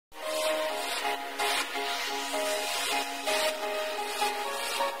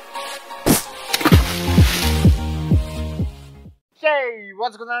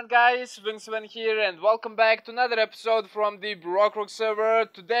what's going on, guys? FizzCannon here, and welcome back to another episode from the BrokeRock server.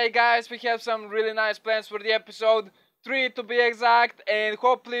 Today, guys, we have some really nice plans for the episode, 3 to be exact, and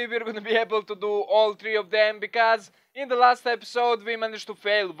hopefully we're gonna be able to do all 3 of them, because in the last episode we managed to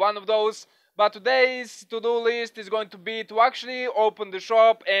fail one of those. But today's to-do list is going to be to actually open the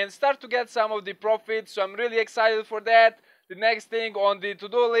shop and start to get some of the profits, so I'm really excited for that. The next thing on the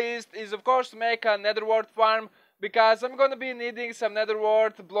to-do list is, of course, to make a nether wart farm, because I'm gonna be needing some nether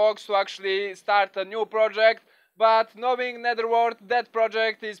wart blocks to actually start a new project. But knowing nether wart, that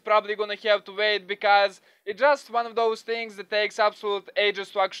project is probably gonna have to wait, because it's just one of those things that takes absolute ages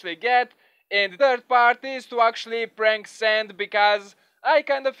to actually get. And the third part is to actually prank Send, because I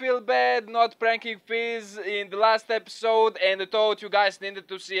kind of feel bad not pranking Fizz in the last episode, and I thought you guys needed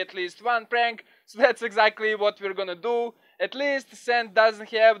to see at least one prank, so that's exactly what we're gonna do. At least Sand doesn't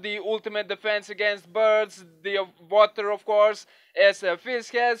have the ultimate defense against birds, the water of course, as Fizz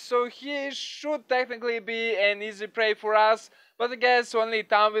has, so he should technically be an easy prey for us. But I guess only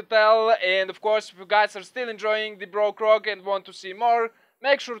time will tell. And of course, if you guys are still enjoying the BrokeRock and want to see more,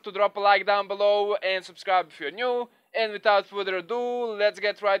 make sure to drop a like down below and subscribe if you're new. And without further ado, let's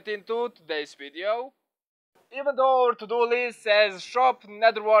get right into today's video. Even though our to-do list says shop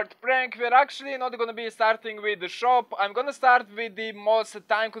nether wart prank, we're actually not gonna be starting with the shop. I'm gonna start with the most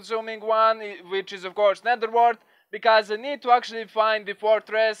time-consuming one, which is of course nether wart, because I need to actually find the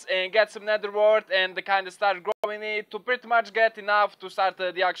fortress and get some nether wart and kind of start growing it to pretty much get enough to start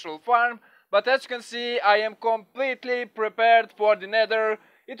the actual farm. But as you can see, I am completely prepared for the nether.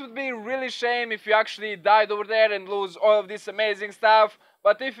 It would be really shame if you actually died over there and lose all of this amazing stuff.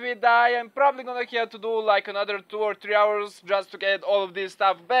 But if we die, I'm probably gonna have to do like another 2 or 3 hours just to get all of this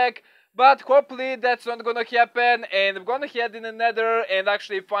stuff back. But hopefully that's not gonna happen, and I'm gonna head in the nether and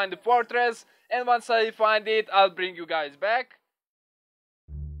actually find the fortress. And once I find it, I'll bring you guys back.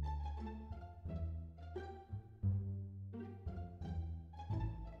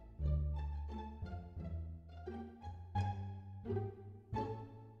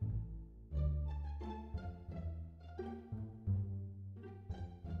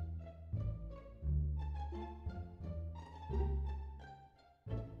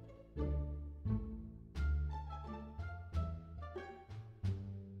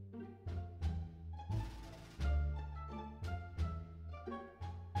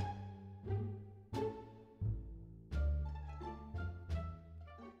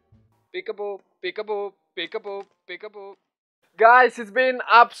 Peekaboo, peekaboo, peekaboo, peekaboo. Guys, it's been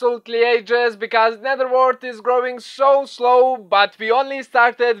absolutely ages, because nether wart is growing so slow, but we only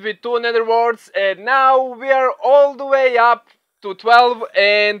started with 2 nether warts and now we are all the way up to 12.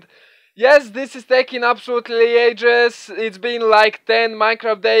 And yes, this is taking absolutely ages. It's been like 10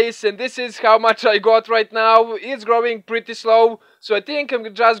 Minecraft days, and this is how much I got right now. It's growing pretty slow, so I think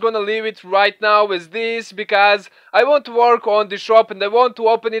I'm just gonna leave it right now as this, because I want to work on the shop and I want to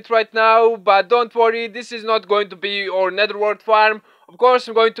open it right now. But don't worry, this is not going to be our nether wart farm. Of course,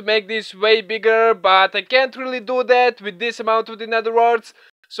 I'm going to make this way bigger, but I can't really do that with this amount of the nether warts.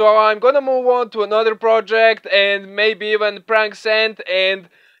 So I'm gonna move on to another project and maybe even prank Sand. And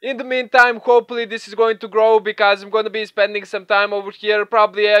in the meantime, hopefully this is going to grow, because I'm going to be spending some time over here,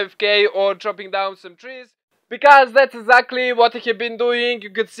 probably AFK or chopping down some trees. Because that's exactly what I have been doing. You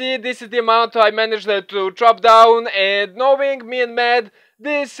can see this is the amount I managed to chop down, and knowing me and Mad,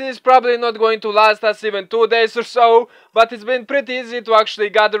 this is probably not going to last us even 2 days or so, but it's been pretty easy to actually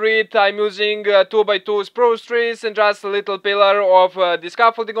gather it. I'm using 2x2 spruce trees and just a little pillar of the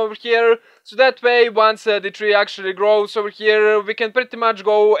scaffolding over here, so that way once the tree actually grows over here, we can pretty much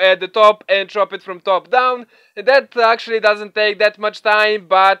go at the top and chop it from top down. And that actually doesn't take that much time,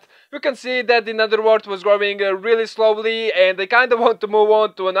 but you can see that the nether wart was growing really slowly, and I kind of want to move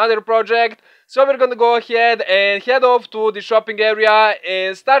on to another project. So we're gonna go ahead and head off to the shopping area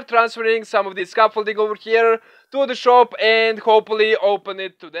and start transferring some of the scaffolding over here to the shop and hopefully open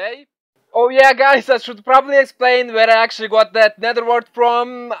it today. Oh yeah, guys, I should probably explain where I actually got that nether wart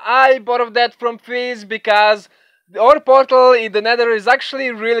from. I borrowed that from Fizz, because our portal in the nether is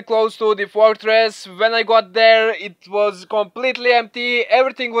actually really close to the fortress. When I got there, it was completely empty,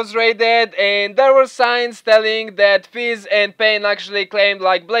 everything was raided, and there were signs telling that Fizz and Payne actually claimed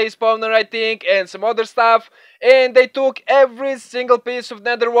like blaze spawner, I think, and some other stuff. And they took every single piece of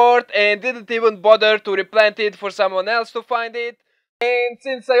nether wart and didn't even bother to replant it for someone else to find it. And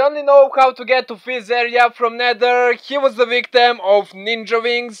since I only know how to get to Fizz area from nether, he was the victim of ninja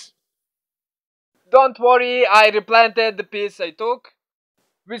wings. Don't worry, I replanted the piece I took.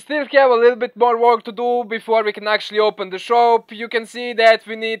 We still have a little bit more work to do before we can actually open the shop. You can see that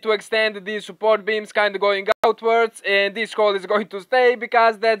we need to extend these support beams kind of going outwards, and this hole is going to stay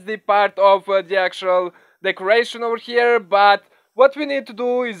because that's the part of the actual decoration over here. But what we need to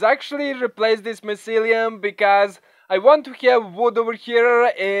do is actually replace this mycelium because I want to have wood over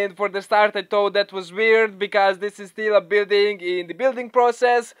here, and for the start I thought that was weird because this is still a building in the building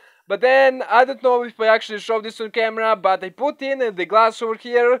process. But then, I don't know if I actually showed this on camera, but I put in the glass over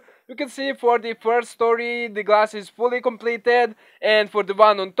here. You can see for the first story, the glass is fully completed, and for the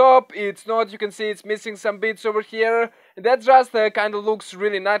one on top, it's not. You can see it's missing some bits over here. And that just kind of looks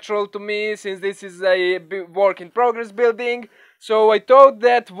really natural to me, since this is a work in progress building. So I thought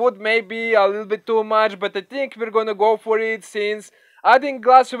that would maybe a little bit too much, but I think we're gonna go for it, since adding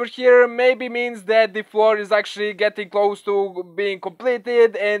glass over here maybe means that the floor is actually getting close to being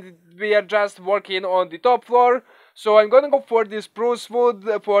completed and we are just working on the top floor. So I'm gonna go for this spruce wood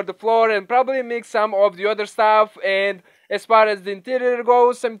for the floor and probably mix some of the other stuff. And as far as the interior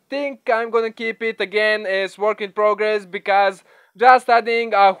goes, I think I'm gonna keep it again as work in progress, because just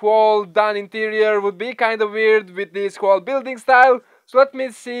adding a whole done interior would be kind of weird with this whole building style. So let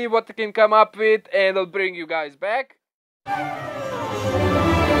me see what I can come up with and I'll bring you guys back.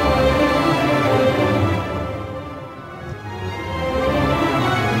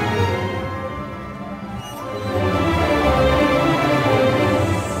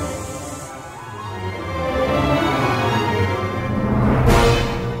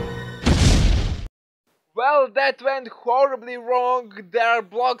 Well, that went horribly wrong. There are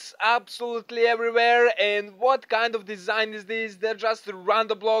blocks absolutely everywhere, and what kind of design is this? They're just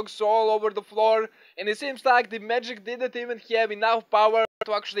random blocks all over the floor, and it seems like the magic didn't even have enough power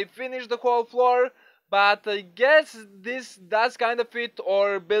to actually finish the whole floor. But I guess this does kind of fit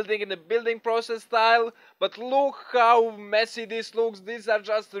or building in the building process style. But look how messy this looks. These are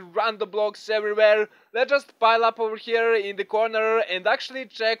just random blocks everywhere. Let's just pile up over here in the corner and actually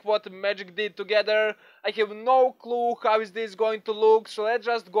check what magic did together. I have no clue how is this going to look, so let's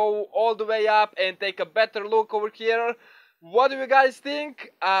just go all the way up and take a better look over here. What do you guys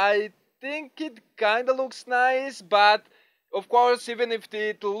think? I think it kinda looks nice, but of course, even if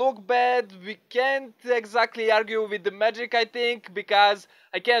it look bad, we can't exactly argue with the magic, I think, because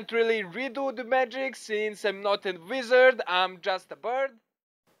I can't really redo the magic since I'm not a wizard, I'm just a bird.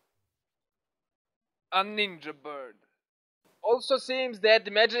 A ninja bird. Also seems that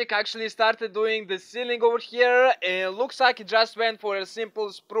the magic actually started doing the ceiling over here, and looks like it just went for a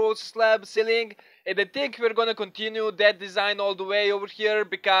simple spruce slab ceiling, and I think we're gonna continue that design all the way over here,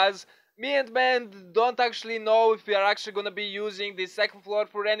 because me and Ben don't actually know if we are actually gonna be using the second floor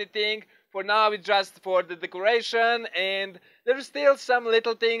for anything. For now it's just for the decoration, and there's still some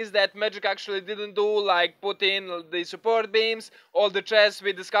little things that magic actually didn't do, like put in the support beams, all the chests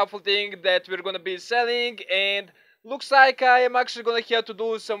with the scaffolding that we're gonna be selling, and looks like I am actually gonna have to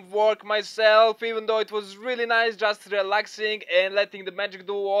do some work myself. Even though it was really nice just relaxing and letting the magic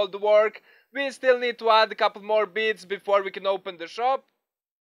do all the work, we still need to add a couple more bits before we can open the shop.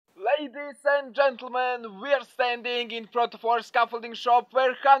 Ladies and gentlemen, we're standing in front of our scaffolding shop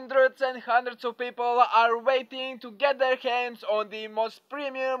where hundreds and hundreds of people are waiting to get their hands on the most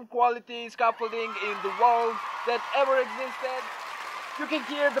premium quality scaffolding in the world that ever existed. You can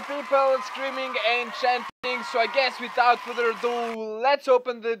hear the people screaming and chanting, so I guess without further ado, let's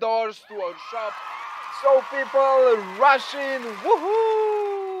open the doors to our shop. So people, rush in, woohoo!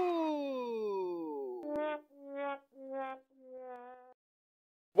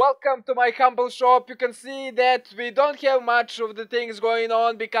 Welcome to my humble shop. You can see that we don't have much of the things going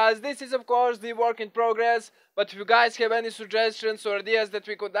on because this is of course the work in progress. But if you guys have any suggestions or ideas that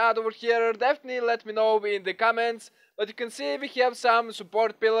we could add over here, definitely let me know in the comments. But you can see we have some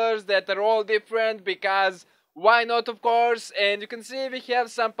support pillars that are all different because why not, of course. And you can see we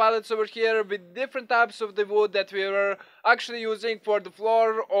have some pallets over here with different types of the wood that we were actually using for the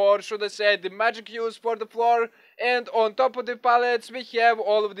floor, or should I say the magic use for the floor. And on top of the pallets we have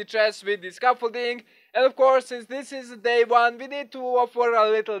all of the chests with the scaffolding. And of course, since this is day one, we need to offer a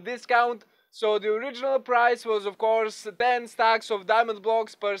little discount. So the original price was of course 10 stacks of diamond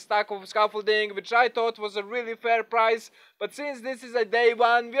blocks per stack of scaffolding, which I thought was a really fair price. But since this is a day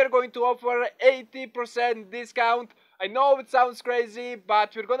one, we are going to offer 80% discount. I know it sounds crazy,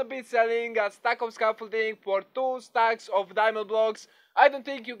 but we're gonna be selling a stack of scaffolding for 2 stacks of diamond blocks. I don't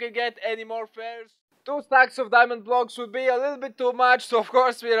think you can get any more fairs. 2 stacks of diamond blocks would be a little bit too much, so of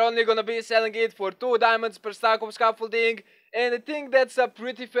course we're only gonna be selling it for 2 diamonds per stack of scaffolding. And I think that's a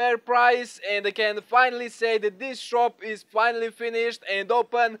pretty fair price, and I can finally say that this shop is finally finished and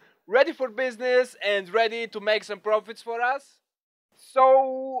open, ready for business and ready to make some profits for us.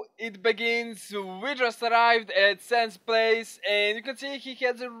 so it begins. We just arrived at Sinz's place, and you can see he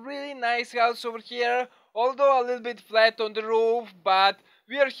has a really nice house over here, although a little bit flat on the roof, but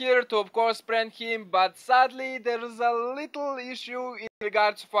we are here to of course prank him, but sadly there is a little issue in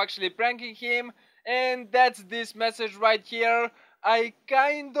regards to actually pranking him, and that's this message right here. I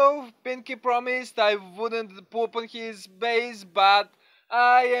kind of pinky promised I wouldn't poop on his base, but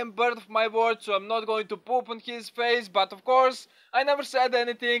I am bird of my word, so I'm not going to poop on his face, but of course I never said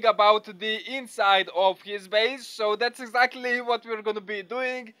anything about the inside of his base, so that's exactly what we're gonna be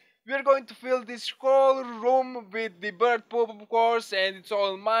doing. We're going to fill this whole room with the bird poop, of course, and it's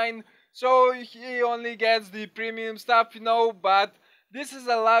all mine, so he only gets the premium stuff, you know, but this is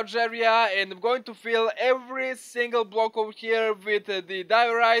a large area, and I'm going to fill every single block over here with the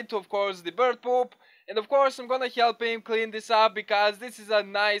diorite, of course the bird poop. And of course I'm gonna help him clean this up, because this is a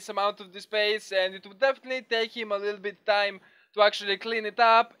nice amount of the space and it would definitely take him a little bit time to actually clean it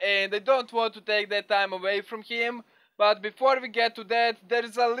up, and I don't want to take that time away from him. But before we get to that, there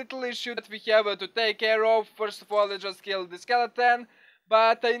is a little issue that we have to take care of. First of all, let's just kill the skeleton.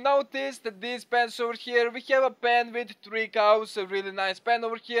 But I noticed that these pens over here, we have a pen with 3 cows, a really nice pen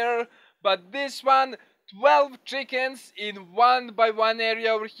over here, but this one, 12 chickens in 1 by 1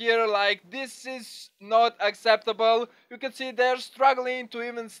 area over here. Like, this is not acceptable. You can see they're struggling to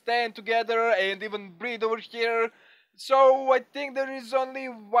even stand together and even breathe over here. So I think there is only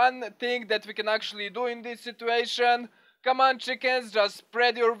one thing that we can actually do in this situation. Come on chickens, just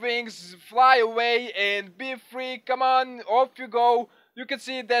spread your wings, fly away and be free. Come on, off you go. You can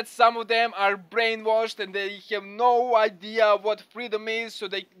see that some of them are brainwashed and they have no idea what freedom is, so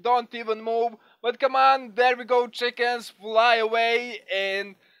they don't even move. But come on, there we go chickens, fly away.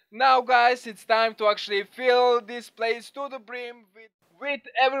 And now guys, it's time to actually fill this place to the brim with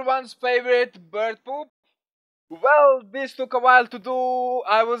everyone's favorite bird poop. Well, this took a while to do.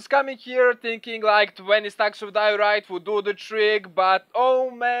 I was coming here thinking like 20 stacks of diorite would do the trick, but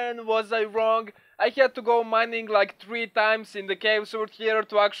oh man, was I wrong. I had to go mining like 3 times in the caves over here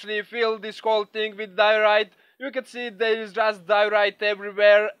to actually fill this whole thing with diorite. You can see there is just diorite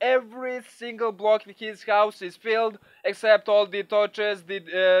everywhere. Every single block in his house is filled, except all the torches,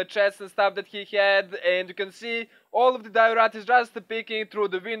 the chests and stuff that he had. And you can see all of the diorite is just peeking through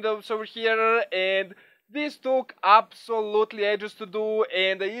the windows over here. And this took absolutely ages to do,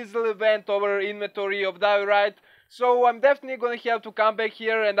 and I easily went over inventory of diorite. So I'm definitely gonna have to come back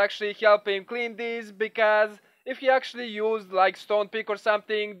here and actually help him clean this, because if he actually used like stone pick or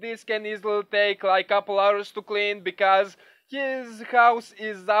something, this can easily take like couple hours to clean, because his house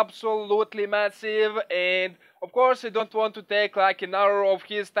is absolutely massive, and of course I don't want to take like an hour of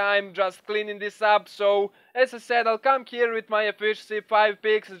his time just cleaning this up. So as I said, I'll come here with my efficiency 5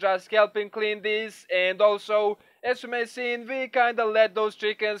 picks, just helping clean this. And also, as you may have seen, we kinda let those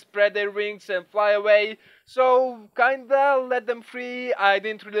chickens spread their wings and fly away. So kinda let them free. I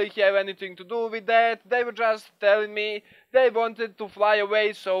didn't really have anything to do with that. They were just telling me they wanted to fly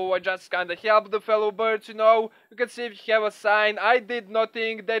away, so I just kinda helped the fellow birds, you know. You can see if you have a sign. I did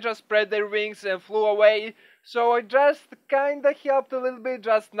nothing, they just spread their wings and flew away. So I just kinda helped a little bit,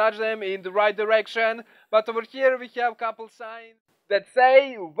 just nudge them in the right direction. But over here we have couple signs that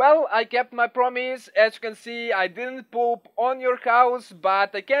say, well, I kept my promise. As you can see, I didn't poop on your house,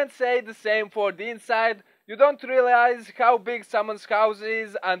 but I can't say the same for the inside. You don't realize how big someone's house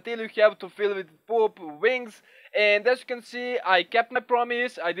is until you have to fill with poop wings. And as you can see, I kept my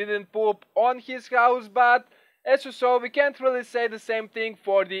promise. I didn't poop on his house, but as you saw, we can't really say the same thing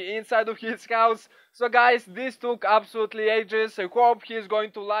for the inside of his house. So guys, this took absolutely ages. I hope he's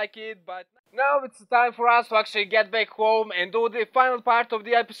going to like it, but now it's time for us to actually get back home and do the final part of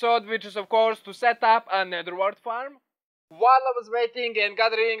the episode, which is of course to set up a nether wart farm. While I was waiting and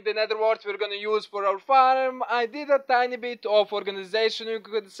gathering the nether warts we're gonna use for our farm, I did a tiny bit of organization, you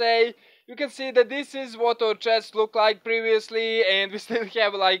could say. You can see that this is what our chests looked like previously, and we still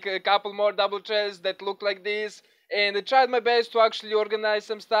have like a couple more double chests that look like this. And I tried my best to actually organize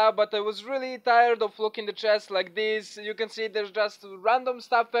some stuff, but I was really tired of looking the chests like this. You can see there's just random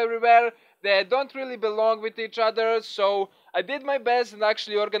stuff everywhere that don't really belong with each other. So I did my best and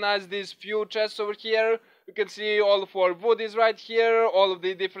actually organized these few chests over here. You can see all of our wood is right here, all of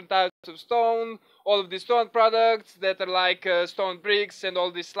the different types of stone, all of the stone products that are like stone bricks and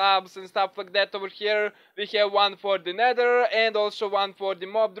all the slabs and stuff like that over here. We have one for the nether and also one for the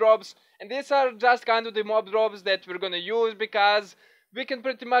mob drops. And these are just kind of the mob drops that we're gonna use, because we can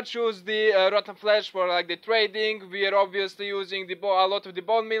pretty much use the rotten flesh for like the trading. We are obviously using a lot of the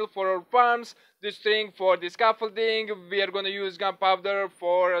bone meal for our farms, the string for the scaffolding. We are gonna use gunpowder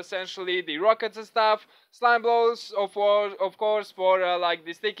for essentially the rockets and stuff, slime balls of course for like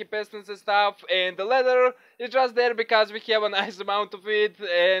the sticky pistons and stuff, and the leather is just there because we have a nice amount of it,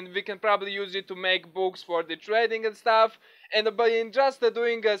 and we can probably use it to make books for the trading and stuff. And by just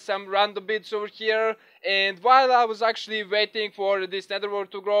doing some random bits over here, and while I was actually waiting for this nether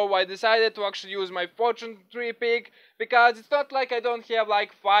wart to grow, I decided to actually use my fortune tree pick, because it's not like I don't have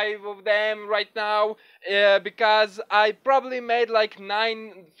like 5 of them right now, because I probably made like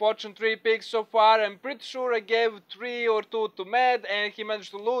 9 fortune tree picks so far. I'm pretty sure I gave 3 or 2 to Matt and he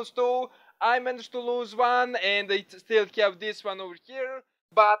managed to lose 2. I managed to lose 1, and I still have this one over here.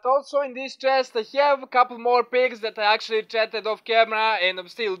 But also in this chest I have a couple more picks that I actually chatted off camera, and I'm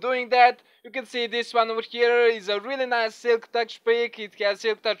still doing that. You can see this one over here is a really nice silk touch pick. It has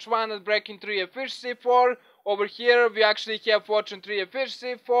silk touch 1 and breaking 3 efficiency 4. Over here we actually have fortune 3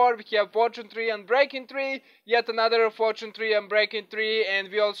 efficiency 4, we have fortune 3 and breaking 3, yet another fortune 3 and breaking 3,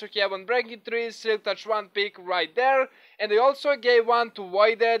 and we also have on breaking 3 silk touch 1 pick right there. And I also gave one to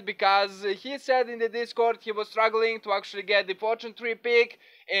Voided because he said in the Discord he was struggling to actually get the fortune 3 pick,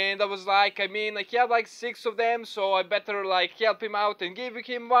 and I was like, I mean, I have like 6 of them, so I better like help him out and give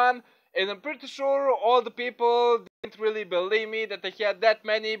him one. And I'm pretty sure all the people didn't really believe me that I had that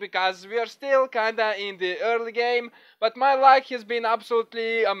many, because we are still kinda in the early game. But my luck has been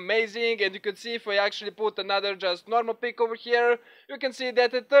absolutely amazing, and you can see if I actually put another just normal pick over here, you can see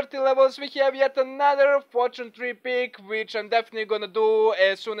that at 30 levels we have yet another fortune 3 pick, which I'm definitely gonna do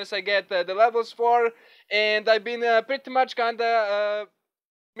as soon as I get the levels for. And I've been pretty much kinda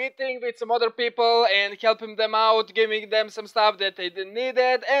meeting with some other people and helping them out, giving them some stuff that they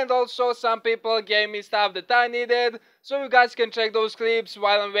needed, and also some people gave me stuff that I needed, so you guys can check those clips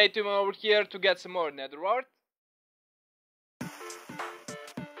while I'm waiting over here to get some more nether wart.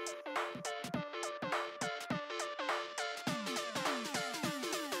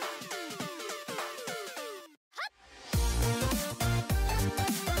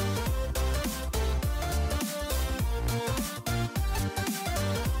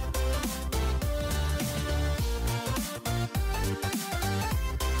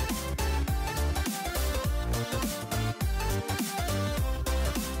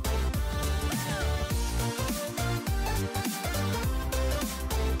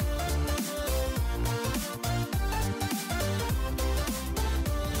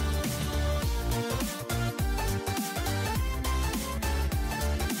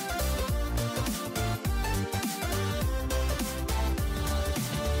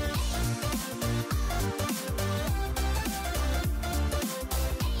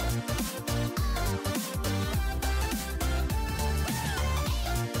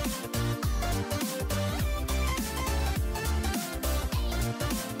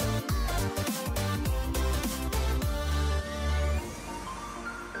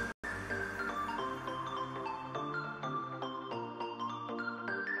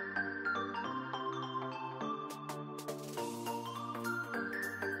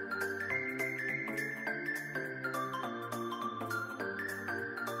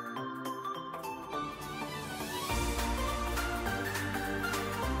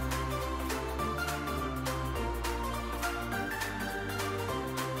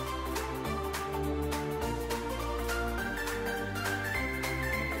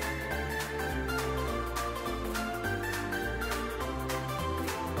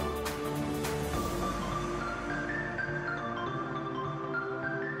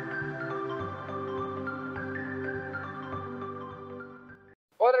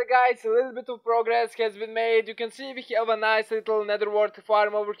 Alright guys, a little bit of progress has been made. You can see we have a nice little nether wart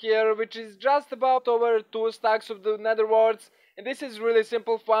farm over here, which is just about over 2 stacks of the nether warts. And this is really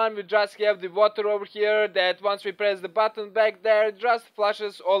simple farm. We just have the water over here that once we press the button back there, it just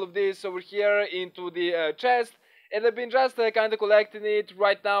flushes all of this over here into the chest. And I've been just kinda collecting it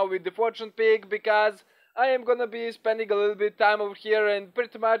right now with the fortune pick, because I am gonna be spending a little bit time over here and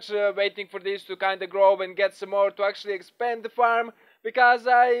pretty much waiting for this to kinda grow and get some more to actually expand the farm. Because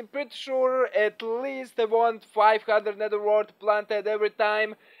I'm pretty sure at least I want 500 nether wart planted every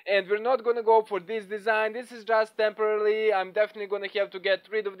time, and we're not gonna go for this design. This is just temporarily. I'm definitely gonna have to get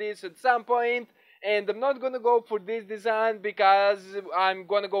rid of this at some point, and I'm not gonna go for this design because I'm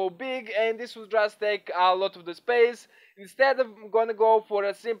gonna go big and this will just take a lot of the space. Instead I'm gonna go for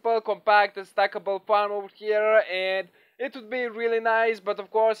a simple, compact, stackable farm over here, and it would be really nice, but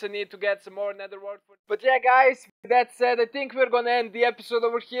of course I need to get some more nether wart. But yeah guys, with that said, I think we're gonna end the episode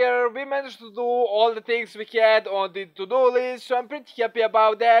over here. We managed to do all the things we had on the to-do list, so I'm pretty happy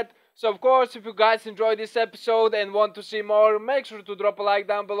about that. So of course, if you guys enjoyed this episode and want to see more, make sure to drop a like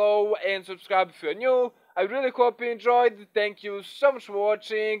down below and subscribe if you're new. I really hope you enjoyed. Thank you so much for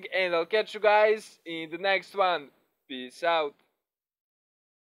watching, and I'll catch you guys in the next one. Peace out.